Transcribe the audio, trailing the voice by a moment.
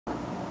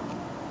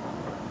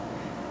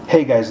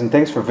Hey guys, and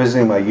thanks for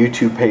visiting my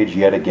YouTube page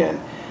yet again.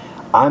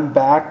 I'm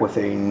back with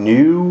a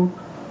new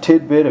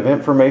tidbit of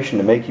information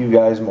to make you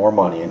guys more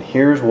money, and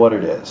here's what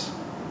it is.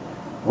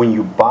 When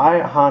you buy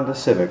a Honda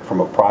Civic from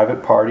a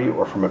private party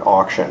or from an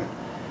auction,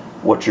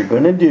 what you're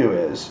going to do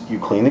is you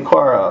clean the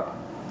car up,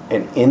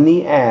 and in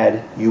the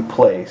ad you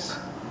place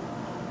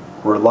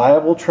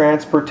reliable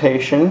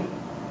transportation,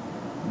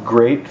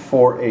 great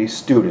for a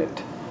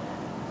student.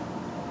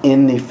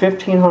 In the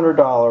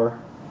 $1,500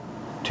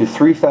 to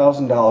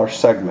 $3,000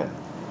 segment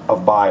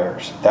of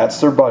buyers, that's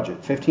their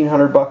budget,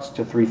 $1,500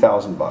 to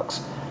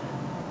 $3,000.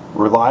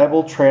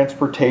 Reliable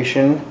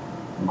transportation,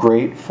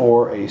 great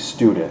for a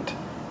student.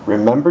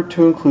 Remember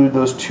to include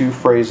those two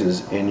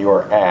phrases in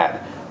your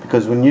ad,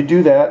 because when you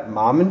do that,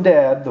 mom and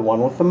dad, the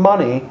one with the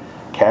money,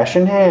 cash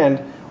in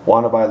hand,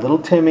 want to buy little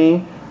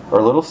Timmy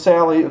or little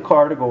Sally a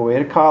car to go away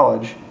to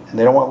college, and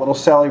they don't want little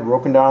Sally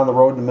broken down on the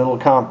road in the middle of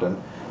Compton.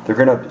 They're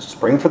going to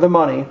spring for the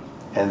money,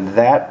 and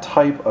that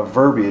type of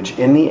verbiage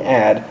in the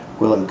ad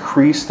will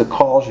increase the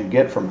calls you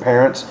get from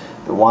parents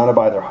that want to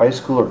buy their high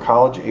school or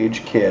college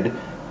age kid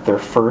their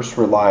first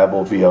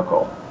reliable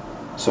vehicle.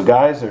 So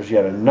guys, there's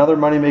yet another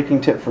money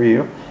making tip for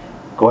you.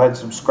 Go ahead and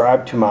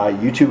subscribe to my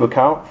YouTube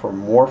account for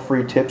more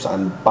free tips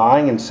on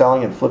buying and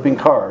selling and flipping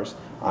cars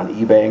on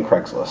eBay and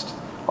Craigslist.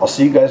 I'll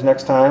see you guys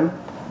next time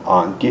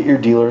on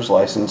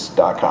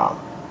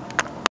GetYourDealersLicense.com.